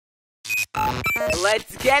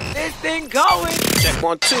Let's get this thing going. Check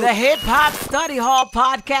 1, 2. The Hip Hop Study Hall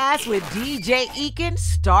podcast with DJ Ekin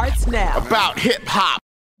starts now. About hip hop.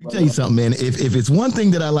 I'll tell you something, man. If it's one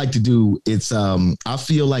thing that I like to do, it's I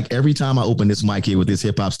feel like every time I open this mic here with this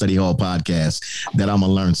Hip Hop Study Hall podcast that I'm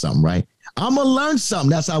gonna learn something, right? I'm gonna learn something.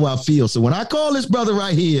 That's how I feel. So when I call this brother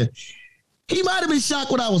right here, he might have been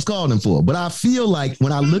shocked what I was calling him for, but I feel like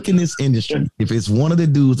when I look in this industry, if it's one of the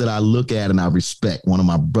dudes that I look at and I respect, one of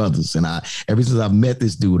my brothers, and ever since I've met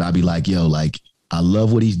this dude, I be like, yo, like, I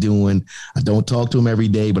love what he's doing. I don't talk to him every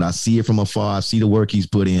day, but I see it from afar. I see the work he's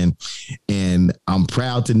put in, and I'm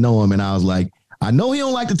proud to know him. And I was like, I know he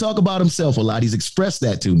don't like to talk about himself a lot. He's expressed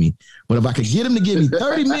that to me. But if I could get him to give me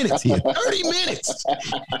 30 minutes here, 30 minutes,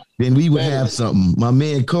 then we would have something. My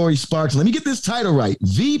man, Cory Sparks. Let me get this title right.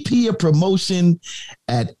 VP of Promotion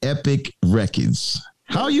at Epic Records.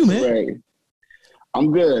 How are you, man? Right.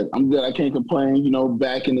 I'm good. I can't complain. You know,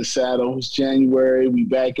 back in the saddle. It's January. We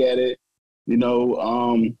back at it. Time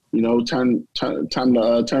to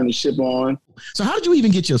turn the ship on. So how did you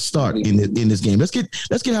even get your start in this game? Let's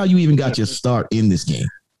get how you even got your start in this game.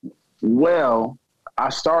 Well, I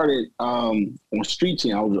started on street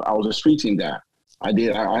team. I was a street team guy. I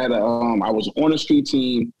was on a street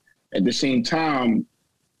team. At the same time,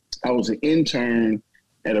 I was an intern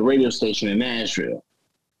at a radio station in Nashville.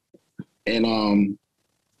 And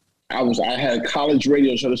I had a college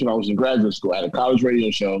radio show. That's when I was in graduate school. I had a college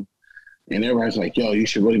radio show. And everybody's like, yo, you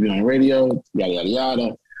should really be on the radio, yada, yada,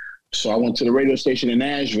 yada. So I went to the radio station in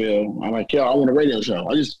Nashville. I'm like, yo, I want a radio show.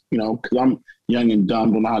 I just, because I'm young and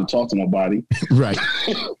dumb, don't know how to talk to nobody. Right.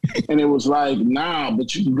 And it was like, nah,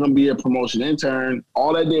 but you're going to be a promotion intern.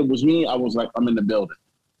 All that did was me. I was like, I'm in the building.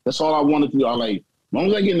 That's all I wanted to do. I was like, as long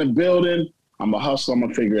as I get in the building, I'm a hustler. I'm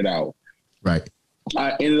going to figure it out. Right.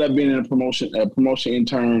 I ended up being a promotion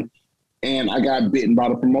intern, and I got bitten by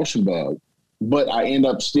the promotion bug. But I end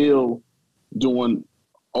up still doing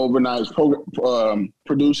overnights,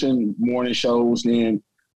 producing morning shows, then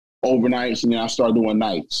overnights, and then I started doing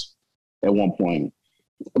nights at one point.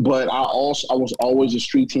 But I was always a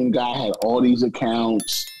street team guy. I had all these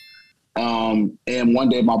accounts. And one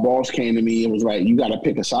day my boss came to me and was like, you got to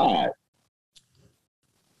pick a side.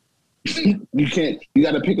 You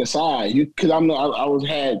got to pick a side. Because I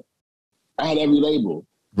had every label.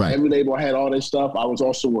 Right. Every label, I had all this stuff. I was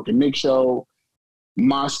also working mix show.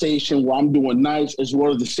 My station where I'm doing nights as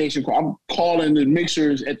well as the station. I'm calling the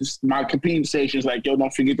mixers at my competing stations like, yo,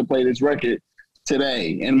 don't forget to play this record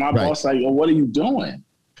today. And my boss like, yo, what are you doing?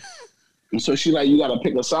 And so she's like, you got to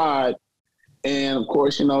pick a side. And of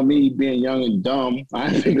course, me being young and dumb, I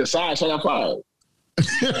didn't pick a side, so I got fired.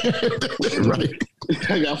 Right.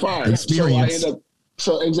 I got fired. Experience.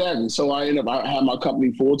 So I had my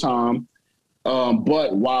company full time.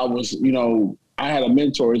 But while I was, I had a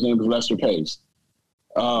mentor, his name was Lester Pace.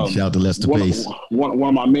 Shout out to Lester Pace. One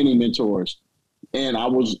of my many mentors. And I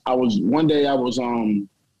was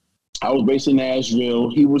based in Nashville.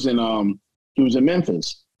 He was in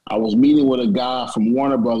Memphis. I was meeting with a guy from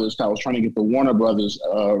Warner Brothers. I was trying to get the Warner Brothers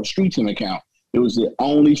street team account. It was the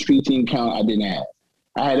only street team account I didn't have.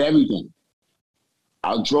 I had everything.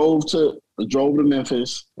 I drove to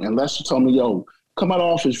Memphis, and Lester told me, yo, come out of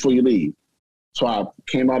the office before you leave. So I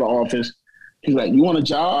came out of the office. He's like, you want a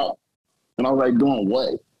job? And I was like, doing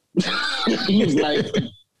what?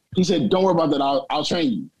 He said, don't worry about that. I'll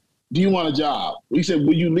train you. Do you want a job? He said,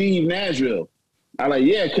 will you leave Nashville? I like,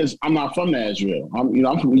 yeah, because I'm not from Nashville.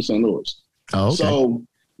 I'm from East St. Louis. Oh,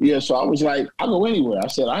 okay. So I was like, I'll go anywhere. I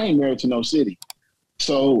said, I ain't married to no city.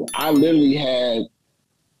 So I literally had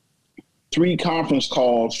 3 conference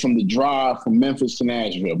calls from the drive from Memphis to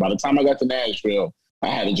Nashville. By the time I got to Nashville, I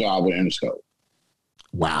had a job with Interscope.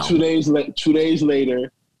 Wow. 2 days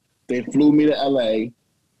later, they flew me to LA,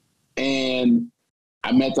 and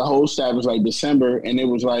I met the whole staff. It was like December, and it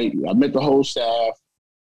was like I met the whole staff,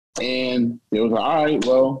 and it was like, all right,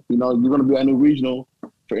 well, you're going to be our new regional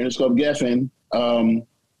for Interscope Geffen.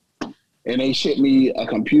 And they shipped me a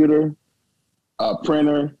computer, a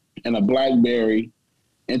printer, and a BlackBerry,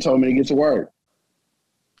 and told me to get to work.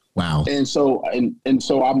 Wow. And so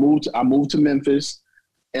I moved to Memphis,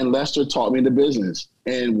 and Lester taught me the business.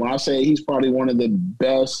 And when I say he's probably one of the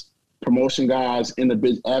best promotion guys in the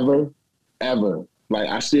biz ever. Like,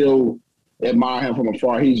 I still admire him from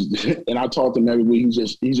afar. And I talk to him every week.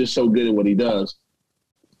 He's just so good at what he does.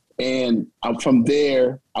 And from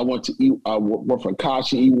there, I went to work for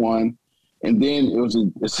Koch and E1, and then it was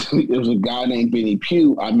a guy named Benny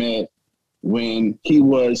Pugh I met when he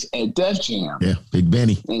was at Def Jam. Yeah, Big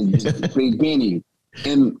Benny. And Big Benny.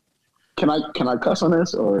 And can I cuss on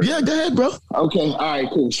this or? Yeah, go ahead, bro. Okay, all right,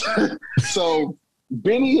 cool. So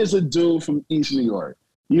Benny is a dude from East New York.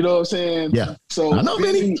 You know what I'm saying? Yeah. So I know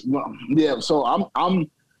Benny. Yeah. So I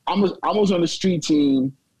was on the street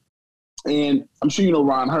team, and I'm sure you know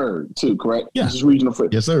Ron Hurd too, correct? Yeah. This is regional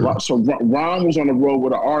foot. Yes, sir. So Ron was on the road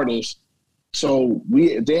with an artist. So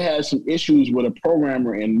they had some issues with a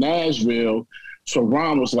programmer in Nashville. So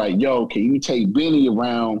Ron was like, "Yo, can you take Benny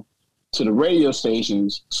around to the radio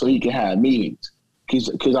stations so he can have meetings?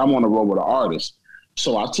 Because I'm on the road with an artist."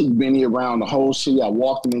 So I took Benny around the whole city. I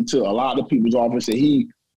walked him into a lot of people's office that he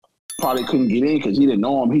probably couldn't get in because he didn't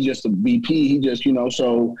know him. He's just a VP. He just,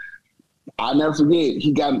 so I never forget.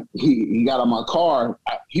 He got on my car.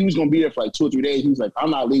 He was going to be there for like 2 or 3 days. He was like, "I'm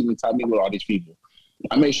not leaving until I meet with all these people."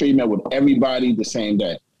 I made sure he met with everybody the same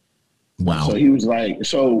day. Wow. So he was like,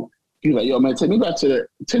 "Yo, man, take me to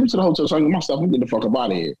the hotel so I can get my stuff and get the fuck up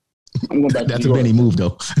out of here. I'm going back That's to a New York." Benny move,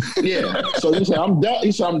 though. Yeah. So he said, "I'm done."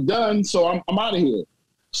 He said, "I'm done. So I'm out of here."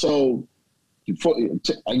 So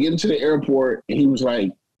I get into the airport and he was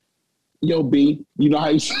like, "Yo, B, you know how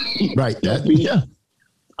you say?" Right. B, Yeah.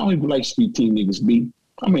 I don't even like street team niggas, B.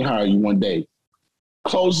 I may hire you one day.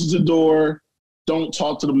 Closes the door. Don't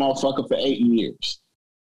talk to the motherfucker for 8 years.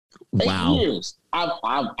 Wow. 8 years.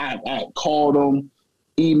 I called him,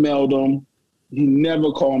 emailed him. He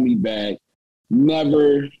never called me back.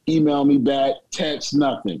 Never emailed me back. Text,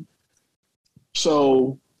 nothing.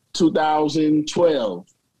 So 2012,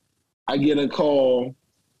 I get a call.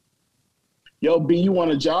 "Yo, B, you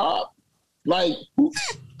want a job?" Like,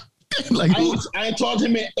 Like, I ain't talked to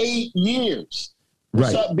him in 8 years.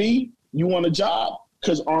 "What's right. up, B? You want a job?"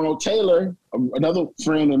 Because Arnold Taylor, another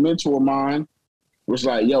friend and mentor of mine, was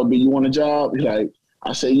like, "Yo, B, you want a job?" He's like,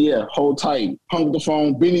 I said, "Yeah, hold tight." Hung up the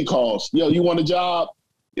phone. Benny calls. "Yo, you want a job?"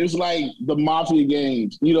 It was like the Mafia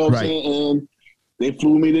games, you know what I'm saying? And they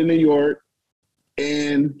flew me to New York,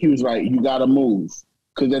 and he was like, "You got to move."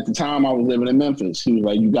 Because at the time I was living in Memphis. He was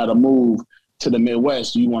like, "You got to move to the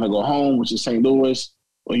Midwest. Do you want to go home, which is St. Louis,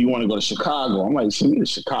 or you want to go to Chicago?" I'm like, "Send me to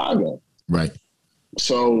Chicago." Right.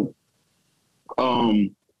 So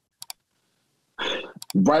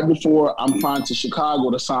right before I'm flying to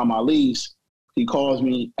Chicago to sign my lease, he calls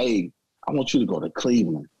me, "Hey, I want you to go to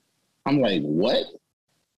Cleveland." I'm like, "What?"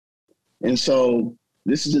 And so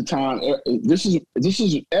this is the time. This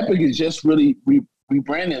is Epic is just really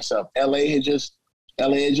rebranding itself. LA had just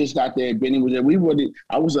got there. Benny was there.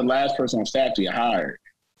 I was the last person on staff to get hired.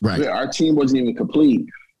 Right. Our team wasn't even complete.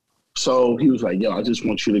 So he was like, "Yo, I just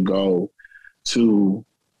want you to go to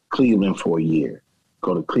Cleveland for a year.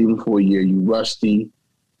 Go to Cleveland for a year. You rusty.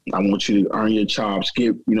 I want you to earn your chops.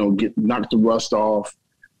 Get knock the rust off.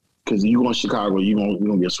 Because you go in Chicago, you're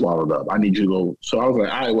gonna get swallowed up. I need you to go." So I was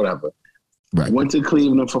like, "All right, whatever." Right. Went to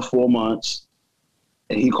Cleveland for 4 months,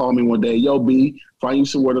 and he called me one day, "Yo, B, find you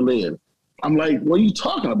somewhere to live." I'm like, "What are you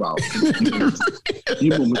talking about?"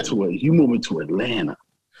 You moving to Atlanta.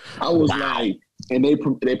 I was like, and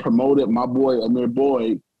they promoted my boy Amir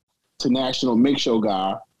Boyd to national mix show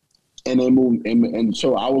guy, and they moved, and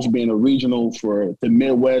so I was being a regional for the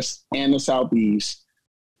Midwest and the Southeast,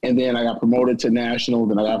 and then I got promoted to national.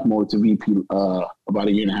 Then I got promoted to VP about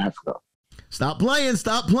a year and a half ago. Stop playing.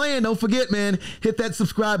 Don't forget, man, hit that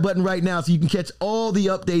subscribe button right now so you can catch all the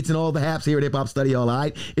updates and all the haps here at Hip Hop Study Hall. All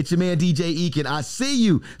right, it's your man DJ Ekin. I see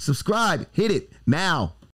you. Subscribe. Hit it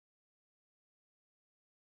now.